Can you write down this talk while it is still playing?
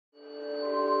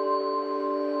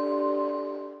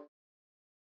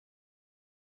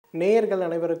நேயர்கள்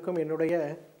அனைவருக்கும் என்னுடைய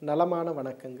நலமான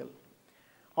வணக்கங்கள்.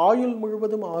 ஆயுள்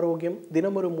முழுவதும் ஆரோக்கியம்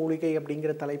தினமொரு மூலிகை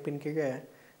அப்படிங்கிற தலைப்பின் கீழே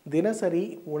தினசரி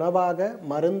உணவாக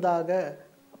மருந்தாக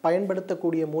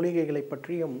பயன்படுத்தக்கூடிய மூலிகைகளை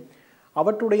பற்றியும்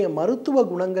அவற்றுடைய மருத்துவ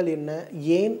குணங்கள் என்ன,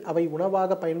 ஏன் அவை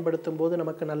உணவாக பயன்படுத்தும் போது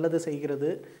நமக்கு நல்லது செய்கிறது,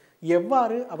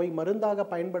 எவ்வாறு அவை மருந்தாக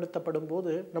பயன்படுத்தப்படும்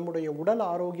போது நம்முடைய உடல்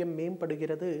ஆரோக்கியம்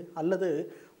மேம்படுகிறது அல்லது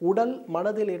உடல்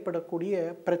மனதில் ஏற்படக்கூடிய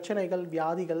பிரச்சனைகள்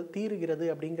வியாதிகள் தீருகிறது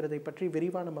அப்படிங்கிறதை பற்றி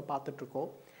விரிவாக நம்ம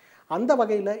பார்த்துட்ருக்கோம். அந்த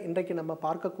வகையில் இன்றைக்கு நம்ம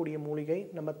பார்க்கக்கூடிய மூலிகை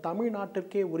நம்ம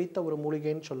தமிழ்நாட்டிற்கே உரித்த ஒரு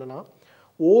மூலிகைன்னு சொல்லலாம்.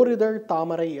 ஓரிதழ்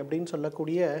தாமரை அப்படின்னு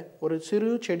சொல்லக்கூடிய ஒரு சிறு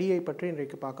செடியை பற்றி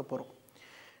இன்றைக்கு பார்க்க போகிறோம்.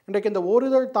 இன்றைக்கு இந்த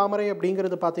ஓரிதழ் தாமரை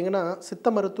அப்படிங்கிறது பார்த்திங்கன்னா சித்த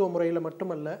மருத்துவ முறையில்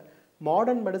மட்டுமல்ல,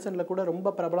 மாடர்ன் மெடிசனில் கூட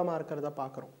ரொம்ப பிரபலமாக இருக்கிறத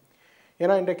பார்க்குறோம்.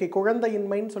 ஏன்னா இன்றைக்கு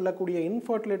குழந்தையின்மைன்னு சொல்லக்கூடிய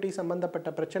இன்ஃபர்டிலிட்டி சம்மந்தப்பட்ட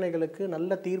பிரச்சனைகளுக்கு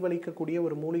நல்ல தீர்வளிக்கக்கூடிய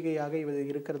ஒரு மூலிகையாக இது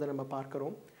இருக்கிறத நம்ம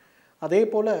பார்க்குறோம். அதே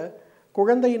போல்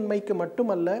குழந்தையின்மைக்கு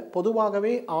மட்டுமல்ல,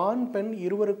 பொதுவாகவே ஆண் பெண்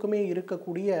இருவருக்குமே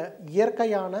இருக்கக்கூடிய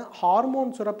இயற்கையான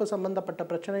ஹார்மோன் சுரப்பு சம்பந்தப்பட்ட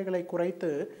பிரச்சனைகளை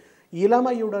குறைத்து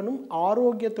இளமையுடனும்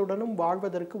ஆரோக்கியத்துடனும்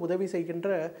வாழ்வதற்கு உதவி செய்கின்ற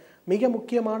மிக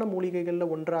முக்கியமான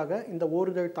மூலிகைகளில் ஒன்றாக இந்த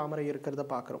ஓரிதழ் தாமரை இருக்கிறத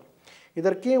பார்க்குறோம்.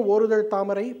 இதற்கே ஓரிதழ்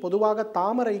தாமரை, பொதுவாக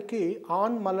தாமரைக்கு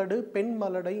ஆண் மலடு பெண்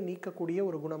மலடை நீக்கக்கூடிய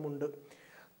ஒரு குணம் உண்டு.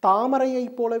 தாமரையை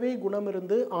போலவே குணம்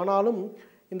இருந்து ஆனாலும்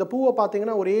இந்த பூவை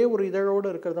பார்த்திங்கன்னா ஒரே ஒரு இதழோடு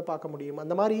இருக்கிறத பார்க்க முடியும்.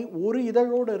 அந்த மாதிரி ஒரு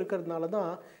இதழோடு இருக்கிறதுனால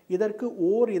தான் இதற்கு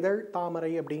ஓர் இதழ்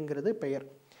தாமரை அப்படிங்கிறது பெயர்.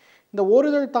 இந்த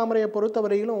ஓரிதழ் தாமரையை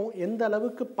பொறுத்தவரையிலும் எந்த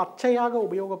அளவுக்கு பச்சையாக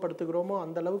உபயோகப்படுத்துகிறோமோ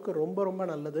அந்த அளவுக்கு ரொம்ப ரொம்ப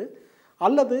நல்லது.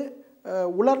 அல்லது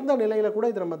உலர்ந்த நிலையில் கூட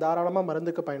இதை நம்ம தாராளமாக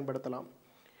மருந்துக்கு பயன்படுத்தலாம்.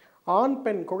 ஆண்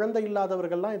பெண் குழந்தை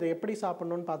இல்லாதவர்கள்லாம் இதை எப்படி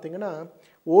சாப்பிட்ணுன்னு பார்த்தீங்கன்னா,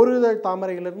 ஓரிதழ்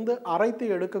தாமரையிலிருந்து அரைத்து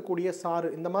எடுக்கக்கூடிய சாறு,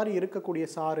 இந்த மாதிரி இருக்கக்கூடிய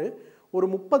சாறு ஒரு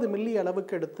 30 மில்லி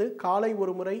அளவுக்கு எடுத்து காலை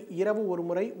ஒரு முறை இரவு ஒரு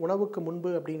முறை உணவுக்கு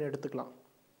முன்பு அப்படின்னு எடுத்துக்கலாம்.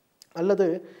 அல்லது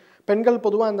பெண்கள்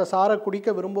பொதுவாக இந்த சாரை குடிக்க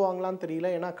விரும்புவாங்களான்னு தெரியல,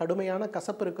 ஏன்னா கடுமையான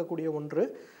கசப்பு இருக்கக்கூடிய ஒன்று.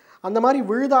 அந்த மாதிரி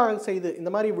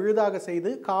விழுதாக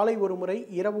செய்து காலை ஒரு முறை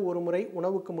இரவு ஒரு முறை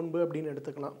உணவுக்கு முன்பு அப்படின்னு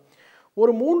எடுத்துக்கலாம்.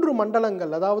 ஒரு 3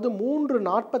 மண்டலங்கள், அதாவது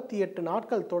 348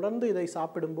 நாட்கள் தொடர்ந்து இதை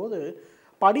சாப்பிடும்போது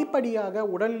படிப்படியாக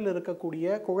உடலில்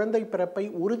இருக்கக்கூடிய குழந்தை பிறப்பை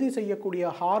உறுதி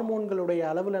செய்யக்கூடிய ஹார்மோன்களுடைய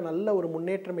அளவில் நல்ல ஒரு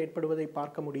முன்னேற்றம் ஏற்படுவதை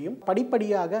பார்க்க முடியும்.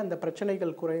 படிப்படியாக அந்த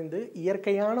பிரச்சனைகள் குறைந்து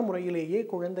இயற்கையான முறையிலேயே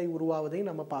குழந்தை உருவாவதை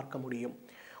நம்ம பார்க்க முடியும்.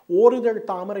 ஓரிதழ்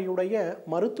தாமரையுடைய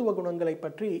மருத்துவ குணங்களை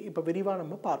பற்றி இப்போ விரிவாக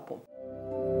நம்ம பார்ப்போம்.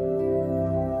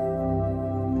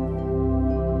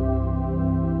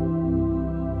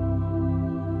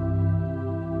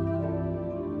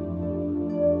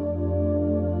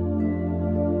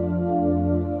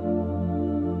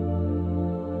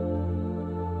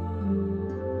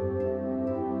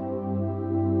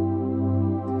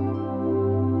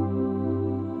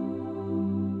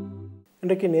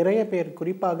 இன்றைக்கு நிறைய பேர்,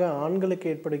 குறிப்பாக ஆண்களுக்கு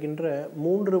ஏற்படுகின்ற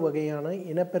 3 வகையான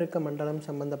இனப்பெருக்க மண்டலம்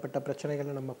சம்பந்தப்பட்ட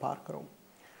பிரச்சனைகளை நம்ம பார்க்குறோம்.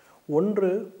 1,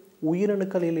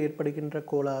 உயிரணுக்களில் ஏற்படுகின்ற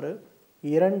கோளாறு.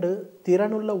 2,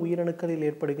 திறனுள்ள உயிரணுக்களில்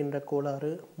ஏற்படுகின்ற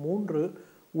கோளாறு. 3,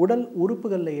 உடல்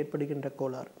உறுப்புகளில் ஏற்படுகின்ற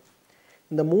கோளாறு.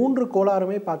 இந்த 3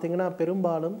 கோளாறுமே பார்த்திங்கன்னா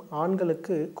பெரும்பாலும்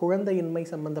ஆண்களுக்கு குழந்தையின்மை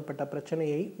சம்பந்தப்பட்ட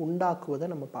பிரச்சனையை உண்டாக்குவதை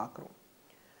நம்ம பார்க்குறோம்.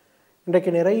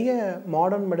 இன்றைக்கு நிறைய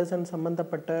மாடர்ன் மெடிசன்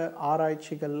சம்பந்தப்பட்ட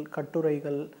ஆராய்ச்சிகள்,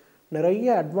 கட்டுரைகள், நிறைய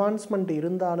அட்வான்ஸ்மெண்ட்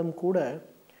இருந்தாலும் கூட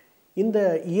இந்த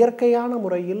இயற்கையான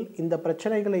முறையில் இந்த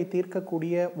பிரச்சனைகளை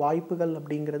தீர்க்கக்கூடிய வாய்ப்புகள்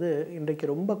அப்படிங்கிறது இன்றைக்கு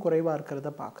ரொம்ப குறைவாக இருக்கிறத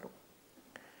பார்க்குறோம்.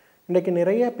 இன்றைக்கு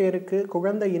நிறைய பேருக்கு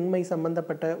குழந்தையின்மை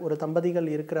சம்பந்தப்பட்ட ஒரு தம்பதிகள்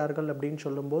இருக்கிறார்கள் அப்படின்னு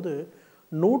சொல்லும்போது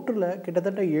 100ல்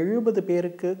கிட்டத்தட்ட 70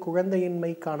 பேருக்கு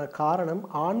குழந்தையின்மைக்கான காரணம்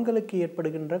ஆண்களுக்கு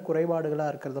ஏற்படுகின்ற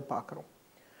குறைபாடுகளாக இருக்கிறத பார்க்குறோம்.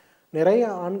 நிறைய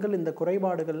ஆண்கள் இந்த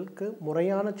குறைபாடுகளுக்கு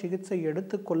முறையான சிகிச்சை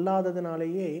எடுத்து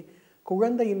கொள்ளாததுனாலேயே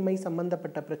குழந்தையின்மை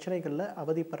சம்பந்தப்பட்ட பிரச்சனைகளில்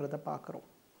அவதிப்படுறதை பார்க்குறோம்.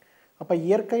 அப்போ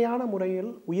இயற்கையான முறையில்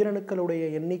உயிரணுக்களுடைய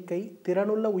எண்ணிக்கை,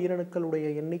 திறனுள்ள உயிரணுக்களுடைய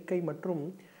எண்ணிக்கை மற்றும்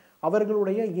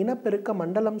அவர்களுடைய இனப்பெருக்க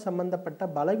மண்டலம் சம்பந்தப்பட்ட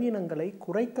பலவீனங்களை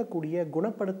குறைக்கக்கூடிய,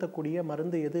 குணப்படுத்தக்கூடிய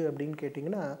மருந்து எது அப்படின்னு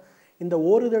கேட்டிங்கன்னா இந்த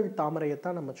ஓரிதழ்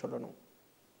தாமரையைத்தான் நம்ம சொல்லணும்.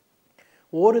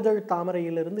 ஓரிதழ்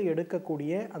தாமரையிலிருந்து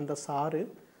எடுக்கக்கூடிய அந்த சாறு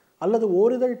அல்லது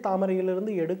ஓரிதழ்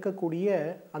தாமரையிலிருந்து எடுக்கக்கூடிய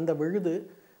அந்த விழுது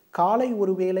காலை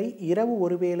ஒருவேளை இரவு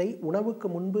ஒருவேளை உணவுக்கு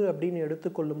முன்பு அப்படின்னு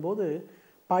எடுத்துக்கொள்ளும்போது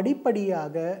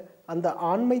படிப்படியாக அந்த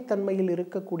ஆண்மைத்தன்மையில்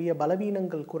இருக்கக்கூடிய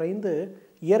பலவீனங்கள் குறைந்து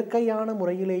இயற்கையான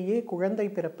முறையிலேயே குழந்தை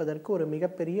பிறப்பதற்கு ஒரு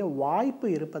மிகப்பெரிய வாய்ப்பு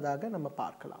இருப்பதாக நம்ம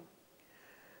பார்க்கலாம்.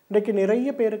 இன்றைக்கு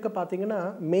நிறைய பேருக்கு பார்த்திங்கன்னா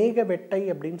மேக வெட்டை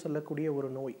அப்படின்னு சொல்லக்கூடிய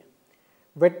ஒரு நோய்,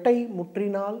 வெட்டை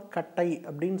முற்றினால் கட்டை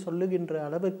அப்படின்னு சொல்லுகின்ற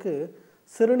அளவுக்கு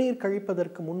சிறுநீர்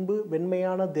கழிப்பதற்கு முன்பு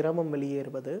வெண்மையான திரவம்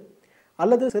வெளியேறுவது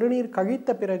அல்லது சிறுநீர் கழித்த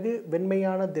பிறகு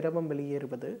வெண்மையான திரவம்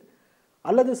வெளியேறுவது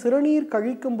அல்லது சிறுநீர்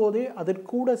கழிக்கும் போதே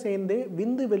அதற்கூட சேர்ந்தே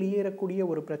விந்து வெளியேறக்கூடிய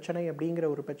ஒரு பிரச்சனை அப்படிங்கிற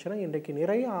ஒரு பிரச்சனை இன்றைக்கு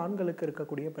நிறைய ஆண்களுக்கு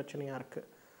இருக்கக்கூடிய பிரச்சனையாக இருக்குது.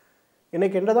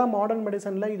 இன்றைக்கி என்னதான் மாடர்ன்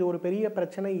மெடிசனில் இது ஒரு பெரிய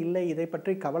பிரச்சனை இல்லை, இதை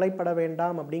பற்றி கவலைப்பட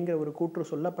வேண்டாம் அப்படிங்கிற ஒரு கூற்று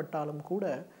சொல்லப்பட்டாலும் கூட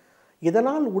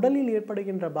இதனால் உடலில்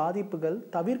ஏற்படுகின்ற பாதிப்புகள்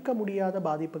தவிர்க்க முடியாத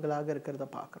பாதிப்புகளாக இருக்கிறத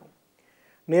பார்க்குறோம்.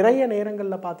 நிறைய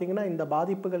நேரங்களில் பார்த்திங்கன்னா இந்த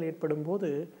பாதிப்புகள் ஏற்படும் போது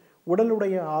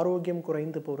உடலுடைய ஆரோக்கியம்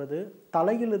குறைந்து போகிறது,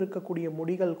 தலையில் இருக்கக்கூடிய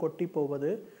முடிகள் கொட்டி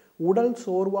போவது, உடல்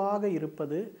சோர்வாக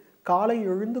இருப்பது, காலை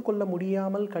எழுந்து கொள்ள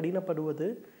முடியாமல் கடினப்படுவது,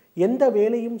 எந்த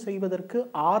வேலையும் செய்வதற்கு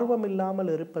ஆர்வம்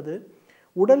இல்லாமல் இருப்பது,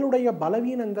 உடலுடைய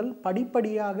பலவீனங்கள்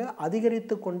படிப்படியாக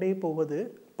அதிகரித்து கொண்டே போவது,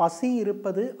 பசி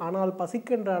இருப்பது ஆனால்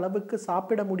பசிக்கின்ற அளவுக்கு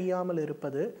சாப்பிட முடியாமல்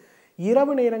இருப்பது,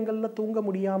 இரவு நேரங்களில் தூங்க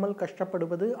முடியாமல்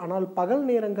கஷ்டப்படுவது ஆனால் பகல்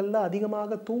நேரங்களில்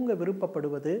அதிகமாக தூங்க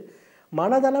விருப்பப்படுவது,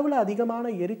 மனதளவில் அதிகமான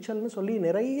எரிச்சல்னு சொல்லி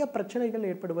நிறைய பிரச்சனைகள்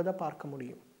ஏற்படுவதை பார்க்க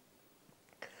முடியும்.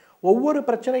 ஒவ்வொரு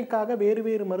பிரச்சனைக்காக வேறு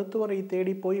வேறு மருத்துவரை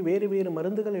தேடி போய் வேறு வேறு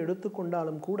மருந்துகள்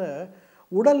எடுத்துக்கொண்டாலும் கூட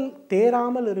உடல்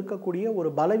தேராமல் இருக்கக்கூடிய ஒரு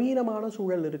பலவீனமான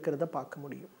சூழல் இருக்கிறத பார்க்க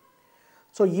முடியும்.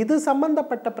 ஸோ இது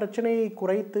சம்பந்தப்பட்ட பிரச்சனையை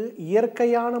குறைத்து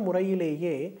இயற்கையான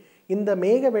முறையிலேயே இந்த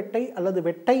மேக வெட்டை அல்லது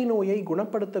வெட்டை நோயை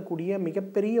குணப்படுத்தக்கூடிய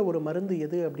மிகப்பெரிய ஒரு மருந்து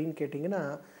எது அப்படின்னு கேட்டிங்கன்னா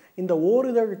இந்த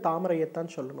ஓரிதழ்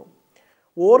தாமரையைத்தான் சொல்லணும்.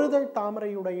 ஓரிதழ்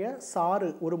தாமரையுடைய சாறு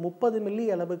ஒரு 30 மில்லி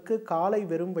அளவுக்கு காலை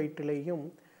வெறும் வயிற்றிலேயும்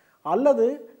அல்லது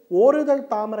ஓரிதழ்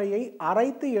தாமரையை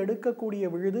அரைத்து எடுக்கக்கூடிய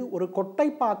விழுது ஒரு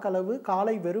கொட்டைப்பாக்களவு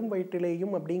காலை வெறும்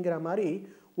வயிற்றிலேயும் அப்படிங்கிற மாதிரி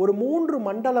ஒரு 3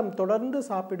 மண்டலம் தொடர்ந்து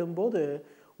சாப்பிடும்போது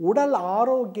உடல்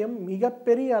ஆரோக்கியம்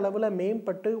மிகப்பெரிய அளவில்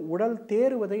மேம்பட்டு உடல்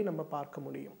தேறுவதை நம்ம பார்க்க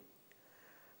முடியும்.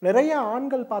 நிறைய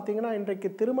ஆண்கள் பார்த்திங்கன்னா இன்றைக்கு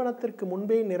திருமணத்திற்கு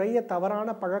முன்பே நிறைய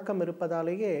தவறான பழக்கம்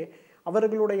இருப்பதாலேயே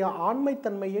அவர்களுடைய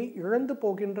ஆண்மைத்தன்மையை இழந்து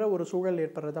போகின்ற ஒரு சூழல்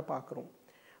ஏற்படுறதை பார்க்குறோம்.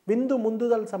 விந்து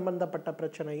முந்துதல் சம்பந்தப்பட்ட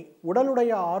பிரச்சனை,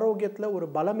 உடலுடைய ஆரோக்கியத்தில் ஒரு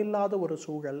பலமில்லாத ஒரு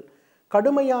சூழல்,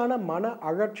 கடுமையான மன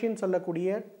அழற்சின்னு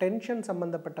சொல்லக்கூடிய டென்ஷன்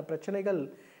சம்பந்தப்பட்ட பிரச்சனைகள்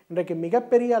இன்றைக்கு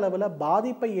மிகப்பெரிய அளவில்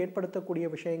பாதிப்பை ஏற்படுத்தக்கூடிய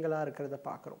விஷயங்களாக இருக்கிறத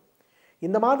பார்க்குறோம்.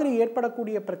 இந்த மாதிரி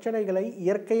ஏற்படக்கூடிய பிரச்சனைகளை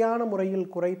இயற்கையான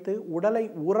முறையில் குறைத்து உடலை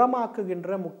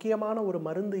உரமாக்குகின்ற முக்கியமான ஒரு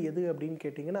மருந்து எது அப்படின்னு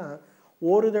கேட்டிங்கன்னா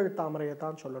ஓரிதழ் தாமரையை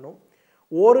தான் சொல்லணும்.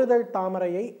 ஓரிதழ்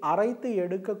தாமரையை அரைத்து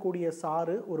எடுக்கக்கூடிய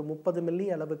சாறு ஒரு 30 மில்லி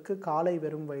அளவுக்கு காலை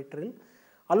வெறும் வயிற்றில்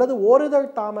அல்லது ஓரிதழ்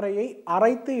தாமரையை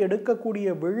அரைத்து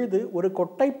எடுக்கக்கூடிய விழுது ஒரு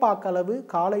கொட்டைப்பாக்களவு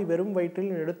காலை வெறும்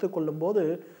வயிற்றில் எடுத்துக்கொள்ளும் போது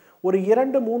ஒரு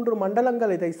 2-3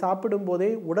 மண்டலங்கள் இதை சாப்பிடும் போதே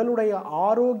உடலுடைய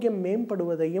ஆரோக்கியம்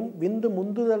மேம்படுவதையும் விந்து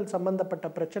முந்துதல் சம்பந்தப்பட்ட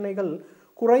பிரச்சனைகள்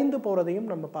குறைந்து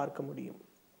போறதையும் நம்ம பார்க்க முடியும்.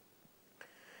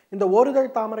 இந்த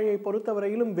ஓரிதழ் தாமரையை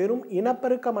பொறுத்தவரையிலும் வெறும்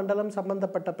இனப்பெருக்க மண்டலம்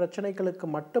சம்பந்தப்பட்ட பிரச்சனைகளுக்கு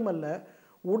மட்டுமல்ல,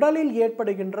 உடலில்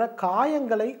ஏற்படுகின்ற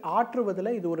காயங்களை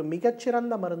ஆற்றுவதில் இது ஒரு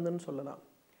மிகச்சிறந்த மருந்துன்னு சொல்லலாம்.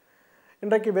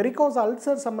 இன்றைக்கு வெரிகோஸ்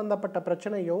அல்சர் சம்பந்தப்பட்ட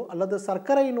பிரச்சனையோ அல்லது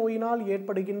சர்க்கரை நோயினால்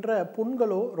ஏற்படுகின்ற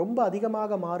புண்களோ ரொம்ப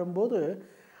அதிகமாக மாறும்போது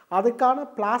அதுக்கான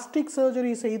பிளாஸ்டிக்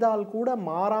சர்ஜரி செய்தால் கூட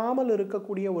மாறாமல்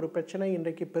இருக்கக்கூடிய ஒரு பிரச்சனை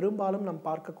இன்றைக்கு பெரும்பாலும் நாம்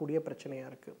பார்க்கக்கூடிய பிரச்சனையாக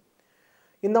இருக்குது.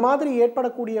 இந்த மாதிரி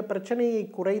ஏற்படக்கூடிய பிரச்சனையை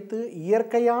குறைத்து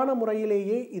இயற்கையான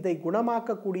முறையிலேயே இதை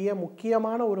குணமாக்கக்கூடிய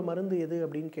முக்கியமான ஒரு மருந்து எது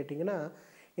அப்படின்னு கேட்டிங்கன்னா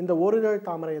இந்த ஓரிதழ்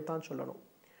தாமரையை தான் சொல்லணும்.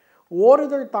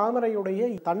 ஓரிதழ் தாமரையுடைய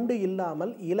தண்டு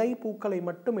இல்லாமல் இலை பூக்களை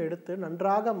மட்டும் எடுத்து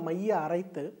நன்றாக மைய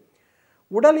அரைத்து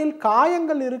உடலில்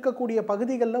காயங்கள் இருக்கக்கூடிய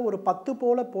பகுதிகளில் ஒரு 10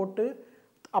 போல போட்டு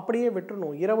அப்படியே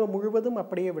விட்டுறணும். இரவு முழுவதும்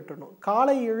அப்படியே விட்டுறணும்.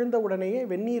 காலை எழுந்த உடனேயே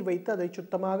வெந்நீர் வைத்து அதை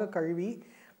சுத்தமாக கழுவி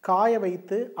காய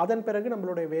வைத்து அதன் பிறகு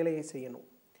நம்மளுடைய வேலையை செய்யணும்.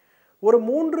 ஒரு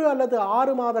 3 அல்லது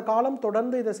 6 மாத காலம்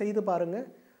தொடர்ந்து இதை செய்து பாருங்கள்.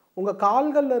 உங்கள்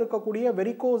கால்களில் இருக்கக்கூடிய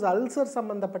வெரிகோஸ் அல்சர்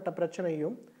சம்பந்தப்பட்ட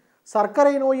பிரச்சனையும்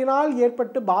சர்க்கரை நோயினால்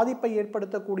ஏற்பட்டு பாதிப்பை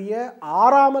ஏற்படுத்தக்கூடிய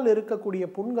ஆறாமல் இருக்கக்கூடிய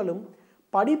புண்களும்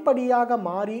படிப்படியாக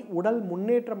மாறி உடல்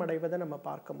முன்னேற்றம் அடைவதை நம்ம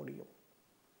பார்க்க முடியும்.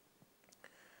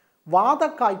 வாத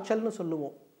காய்ச்சல்னு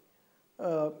சொல்லுவோம்.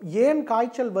 ஏன்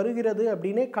காய்ச்சல் வருகிறது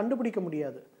அப்படின்னே கண்டுபிடிக்க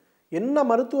முடியாது. என்ன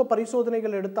மருத்துவ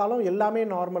பரிசோதனைகள் எடுத்தாலும் எல்லாமே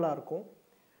நார்மலாக இருக்கும்.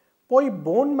 போய்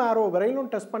போன் மேரோ வரையிலும்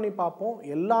டெஸ்ட் பண்ணி பார்ப்போம்,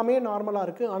 எல்லாமே நார்மலாக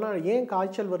இருக்குது. ஆனால் ஏன்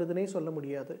காய்ச்சல் வருதுன்னே சொல்ல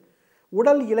முடியாது.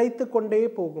 உடல் இளைத்து கொண்டே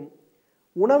போகும்.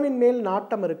 உணவின் மேல்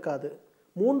நாட்டம் இருக்காது.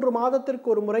 3 மாதத்திற்கு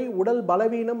ஒரு முறை உடல்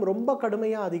பலவீனம் ரொம்ப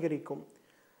கடுமையாக அதிகரிக்கும்.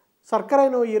 சர்க்கரை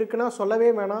நோய் இருக்குன்னா சொல்லவே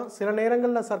வேணாம். சில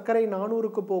நேரங்களில் சர்க்கரை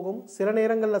 400க்கு போகும். சில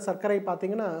நேரங்களில் சர்க்கரை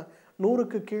பார்த்திங்கன்னா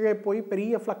 100க்கு கீழே போய்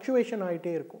பெரிய ஃப்ளக்சுவேஷன்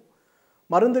ஆகிட்டே இருக்கும்.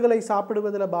 மருந்துகளை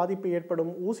சாப்பிடுவதில் பாதிப்பு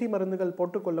ஏற்படும். ஊசி மருந்துகள்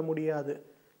போட்டுக்கொள்ள முடியாது.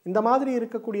 இந்த மாதிரி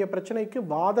இருக்கக்கூடிய பிரச்சனைக்கு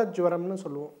வாத ஜுவரம்னு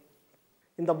சொல்லுவோம்.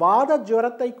 இந்த வாத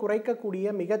ஜுவரத்தை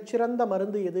குறைக்கக்கூடிய மிகச்சிறந்த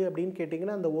மருந்து எது அப்படின்னு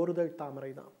கேட்டிங்கன்னா அந்த ஓரிதழ்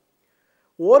தாமரை தான்.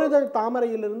 ஓரிதழ்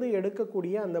தாமரையிலிருந்து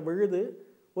எடுக்கக்கூடிய அந்த விழுது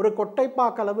ஒரு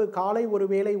கொட்டைப்பாக்களவு காலை ஒரு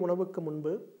வேளை உணவுக்கு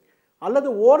முன்பு அல்லது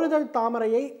ஓரிதழ்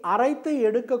தாமரையை அரைத்து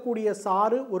எடுக்கக்கூடிய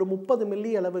சாறு ஒரு 30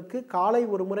 மில்லி அளவுக்கு காலை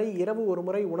ஒரு முறை இரவு ஒரு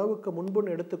முறை உணவுக்கு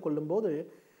முன்புன்னு எடுத்துக்கொள்ளும் போது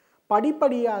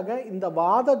படிப்படியாக இந்த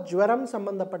வாத ஜுவரம்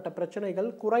சம்பந்தப்பட்ட பிரச்சனைகள்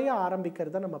குறைய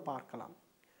ஆரம்பிக்கிறத நம்ம பார்க்கலாம்.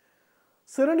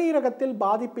 சிறுநீரகத்தில்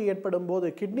பாதிப்பு ஏற்படும் போது,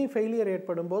 கிட்னி ஃபெயிலியர்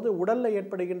ஏற்படும் போது உடலில்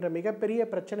ஏற்படுகின்ற மிகப்பெரிய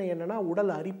பிரச்சனை என்னன்னா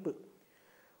உடல் அரிப்பு.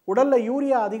 உடலில்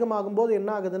யூரியா அதிகமாகும் போது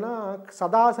என்ன ஆகுதுன்னா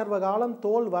சதாசர்வ காலம்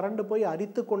தோல் வறண்டு போய்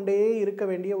அரித்து கொண்டே இருக்க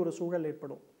வேண்டிய ஒரு சூழல்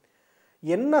ஏற்படும்.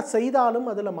 என்ன செய்தாலும்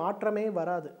அதில் மாற்றமே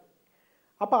வராது.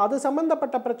 அப்போ அது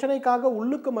சம்பந்தப்பட்ட பிரச்சனைக்காக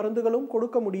உள்ளுக்கு மருந்துகளும்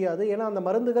கொடுக்க முடியாது. ஏன்னா அந்த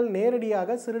மருந்துகள்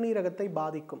நேரடியாக சிறுநீரகத்தை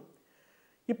பாதிக்கும்.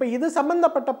 இப்போ இது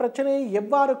சம்பந்தப்பட்ட பிரச்சனையை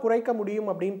எவ்வாறு குறைக்க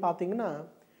முடியும் அப்படின்னு பார்த்தீங்கன்னா,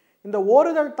 இந்த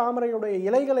ஓரிதழ் தாமரையுடைய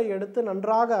இலைகளை எடுத்து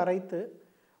நன்றாக அரைத்து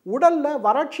உடலில்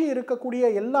வறட்சி இருக்கக்கூடிய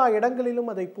எல்லா இடங்களிலும்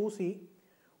அதை பூசி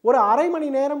ஒரு அரை மணி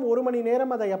நேரம் 1 மணி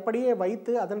நேரம் அதை அப்படியே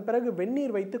வைத்து அதன் பிறகு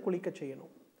வெந்நீர் வைத்து குளிக்க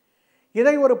செய்யணும்.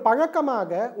 இதை ஒரு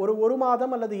பழக்கமாக ஒரு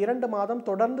மாதம் அல்லது 2 மாதம்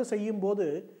தொடர்ந்து செய்யும் போது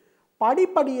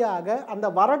படிப்படியாக அந்த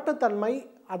வறட்டுத்தன்மை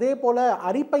அதே போல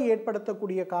அரிப்பை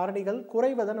ஏற்படுத்தக்கூடிய காரணிகள்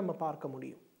குறைவதை நம்ம பார்க்க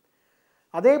முடியும்.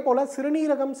 அதே போல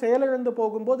சிறுநீரகம் செயலிழந்து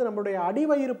போகும்போது நம்முடைய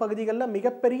அடிவயிறு பகுதிகளில்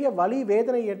மிகப்பெரிய வலி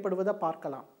வேதனை ஏற்படுவதை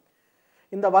பார்க்கலாம்.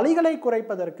 இந்த வலிகளை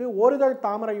குறைப்பதற்கு ஓரிதழ்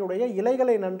தாமரையுடைய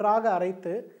இலைகளை நன்றாக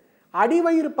அரைத்து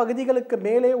அடிவயிறு பகுதிகளுக்கு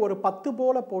மேலே ஒரு 10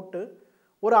 போல போட்டு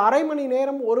ஒரு அரை மணி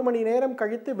நேரம் 1 மணி நேரம்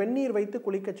கழித்து வெந்நீர் வைத்து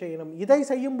குளிக்க செய்யணும். இதை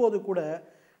செய்யும் போது கூட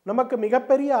நமக்கு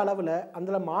மிகப்பெரிய அளவில்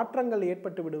அதில் மாற்றங்கள்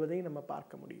ஏற்பட்டு விடுவதை நம்ம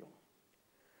பார்க்க முடியும்.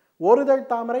 ஓரிதழ்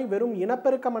தாமரை வெறும்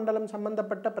இனப்பெருக்க மண்டலம்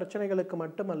சம்பந்தப்பட்ட பிரச்சனைகளுக்கு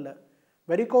மட்டுமல்ல,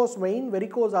 வெரிகோஸ் வெயின்,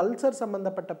 வெரிகோஸ் அல்சர்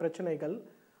சம்பந்தப்பட்ட பிரச்சனைகள்,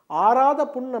 ஆறாத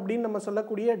புண் அப்படின்னு நம்ம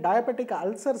சொல்லக்கூடிய டயபெட்டிக்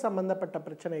அல்சர் சம்பந்தப்பட்ட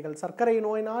பிரச்சனைகள், சர்க்கரை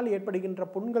நோயினால் ஏற்படுகின்ற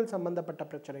புண்கள் சம்பந்தப்பட்ட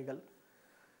பிரச்சனைகள்,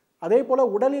 அதே போல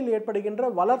உடலில் ஏற்படுகின்ற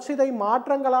வளர்சிதை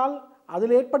மாற்றங்களால்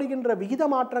அதில் ஏற்படுகின்ற விகித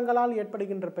மாற்றங்களால்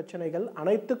ஏற்படுகின்ற பிரச்சனைகள்,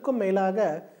 அனைத்துக்கும் மேலாக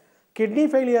கிட்னி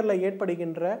ஃபெயிலியரில்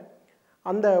ஏற்படுகின்ற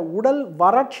அந்த உடல்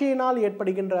வறட்சியினால்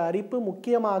ஏற்படுகின்ற அரிப்பு,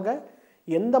 முக்கியமாக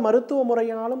எந்த மருத்துவ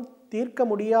முறையினாலும் தீர்க்க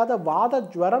முடியாத வாத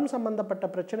ஜுவரம் சம்பந்தப்பட்ட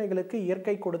பிரச்சனைகளுக்கு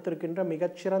இயற்கை கொடுத்திருக்கின்ற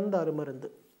மிகச்சிறந்த அருமருந்து.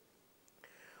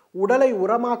 உடலை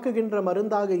உரமாக்குகின்ற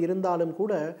மருந்தாக இருந்தாலும்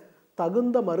கூட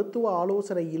தகுந்த மருத்துவ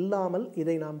ஆலோசனை இல்லாமல்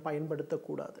இதை நாம்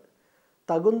பயன்படுத்தக்கூடாது.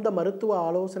 தகுந்த மருத்துவ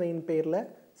ஆலோசனையின் பேரில்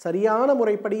சரியான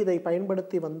முறைப்படி இதை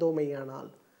பயன்படுத்தி வந்தோமேயானால்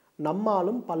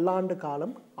நம்மாலும் பல்லாண்டு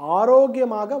காலம்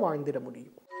ஆரோக்கியமாக வாழ்ந்திட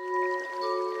முடியும்.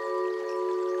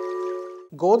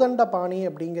 கோதண்டபாணி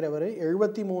அப்படிங்கிறவர்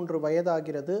 73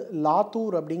 வயதாகிறது.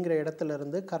 லாத்தூர் அப்படிங்கிற இடத்துல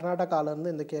இருந்து,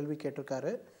 கர்நாடகாவிலேருந்து இந்த கேள்வி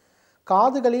கேட்டிருக்காரு.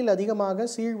 காதுகளில் அதிகமாக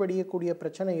சீழ்வடியக்கூடிய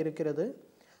பிரச்சனை இருக்கிறது.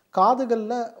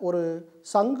 காதுகளில் ஒரு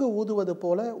சங்கு ஊதுவது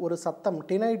போல ஒரு சத்தம்,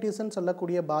 டினைட்டிஸ்ன்னு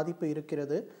சொல்லக்கூடிய பாதிப்பு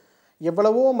இருக்கிறது.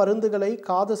 எவ்வளவோ மருந்துகளை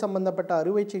காது சம்பந்தப்பட்ட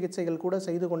அறுவை சிகிச்சைகள் கூட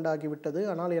செய்து கொண்டாகிவிட்டது.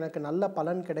 ஆனால் எனக்கு நல்ல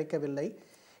பலன் கிடைக்கவில்லை.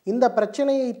 இந்த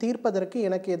பிரச்சனையை தீர்ப்பதற்கு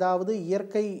எனக்கு ஏதாவது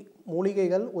இயற்கை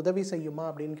மூலிகைகள் உதவி செய்யுமா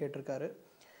அப்படின்னு கேட்டிருக்காரு.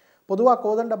 பொதுவாக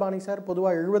கோதண்டபாணி சார்,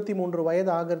 பொதுவாக 73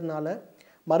 வயது ஆகிறதுனால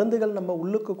மருந்துகள் நம்ம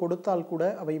உள்ளுக்கு கொடுத்தால் கூட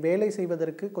அவை வேலை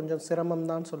செய்வதற்கு கொஞ்சம் சிரமம்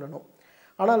தான் சொல்லணும்.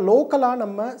 ஆனால் லோக்கலாக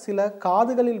நம்ம சில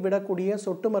காதுகளில் விடக்கூடிய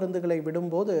சொட்டு மருந்துகளை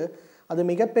விடும்போது அது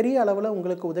மிகப்பெரிய அளவில்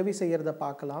உங்களுக்கு உதவி செய்கிறத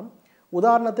பார்க்கலாம்.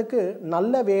 உதாரணத்துக்கு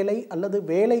நல்ல வேலை அல்லது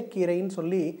வேலைக்கீரைன்னு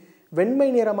சொல்லி வெண்மை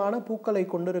நிறமான பூக்களை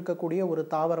கொண்டிருக்கக்கூடிய ஒரு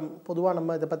தாவரம், பொதுவாக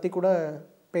நம்ம இதை பற்றி கூட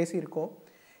பேசியிருக்கோம்.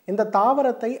 இந்த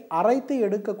தாவரத்தை அரைத்து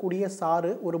எடுக்கக்கூடிய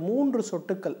சாறு ஒரு 3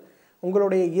 சொட்டுக்கள்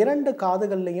உங்களுடைய 2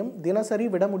 காதுகள்லையும் தினசரி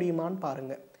விட முடியுமான்னு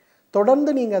பாருங்கள்.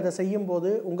 தொடர்ந்து நீங்கள் அதை செய்யும்போது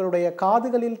உங்களுடைய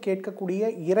காதுகளில் கேட்கக்கூடிய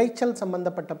இரைச்சல்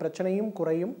சம்பந்தப்பட்ட பிரச்சனையும்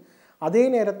குறையும். அதே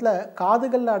நேரத்தில்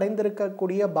காதுகளில்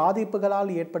அடைந்திருக்கக்கூடிய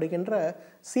பாதிப்புகளால் ஏற்படுகின்ற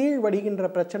சீழ்வடிகின்ற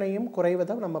பிரச்சனையும்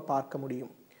குறைவதை நம்ம பார்க்க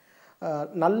முடியும்.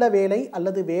 நல்ல வேலை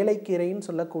அல்லது வேலைக்கீரைன்னு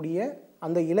சொல்லக்கூடிய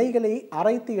அந்த இலைகளை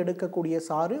அரைத்து எடுக்கக்கூடிய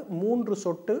சாறு 3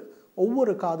 சொட்டு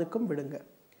ஒவ்வொரு காதுக்கும் விடுங்க.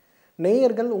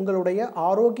 நேயர்கள் உங்களுடைய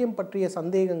ஆரோக்கியம் பற்றிய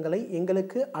சந்தேகங்களை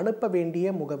எங்களுக்கு அனுப்ப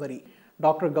வேண்டிய முகவரி: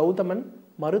 டாக்டர் கௌதமன்,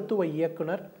 மருத்துவ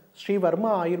இயக்குனர்,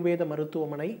 ஸ்ரீவர்மா ஆயுர்வேத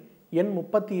மருத்துவமனை, எண்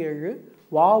 37,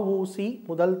 வஉசி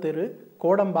முதல் தெரு,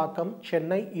 கோடம்பாக்கம்,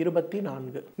 சென்னை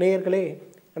 24. நேயர்களே,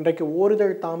 இன்றைக்கு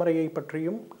ஓரிதழ் தாமரையை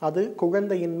பற்றியும் அது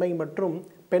குழந்தையின்மை மற்றும்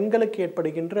பெண்களுக்கு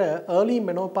ஏற்படுகின்ற ஏர்லி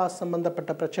மெனோபாஸ்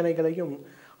சம்பந்தப்பட்ட பிரச்சனைகளையும்,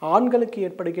 ஆண்களுக்கு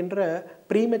ஏற்படுகின்ற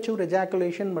ப்ரீமெச்சூர்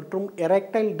எஜாக்குலேஷன் மற்றும்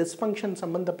எரெக்டைல் டிஸ்ஃபங்க்ஷன்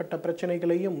சம்பந்தப்பட்ட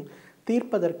பிரச்சனைகளையும்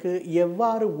தீர்ப்பதற்கு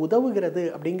எவ்வாறு உதவுகிறது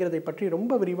அப்படிங்கிறதை பற்றி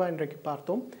ரொம்ப விரிவாக இன்றைக்கு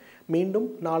பார்த்தோம். மீண்டும்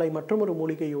நாளை மற்றொரு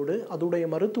மூலிகையோடு, அதுடைய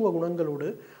மருத்துவ குணங்களோடு,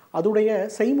 அதுடைய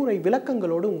செய்முறை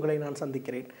விளக்கங்களோடு உங்களை நான்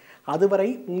சந்திக்கிறேன். அதுவரை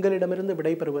உங்களிடமிருந்து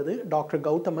விடைபெறுவது டாக்டர்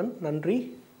கௌதமன். நன்றி,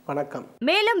 வணக்கம்.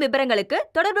 மேலும் விவரங்களுக்கு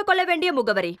தொடர்பு கொள்ள வேண்டிய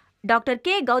முகவரி: டாக்டர்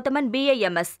கே. கௌதமன்,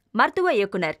 BAMS, மருத்துவ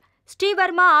இயக்குனர்,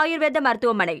 ஸ்ரீவர்மா ஆயுர்வேத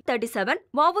மருத்துவமனை 37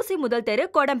 வஉசி முதல் தெரு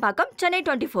கோடம்பாக்கம் சென்னை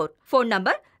 24. Phone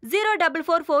number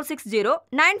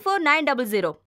 04446094900.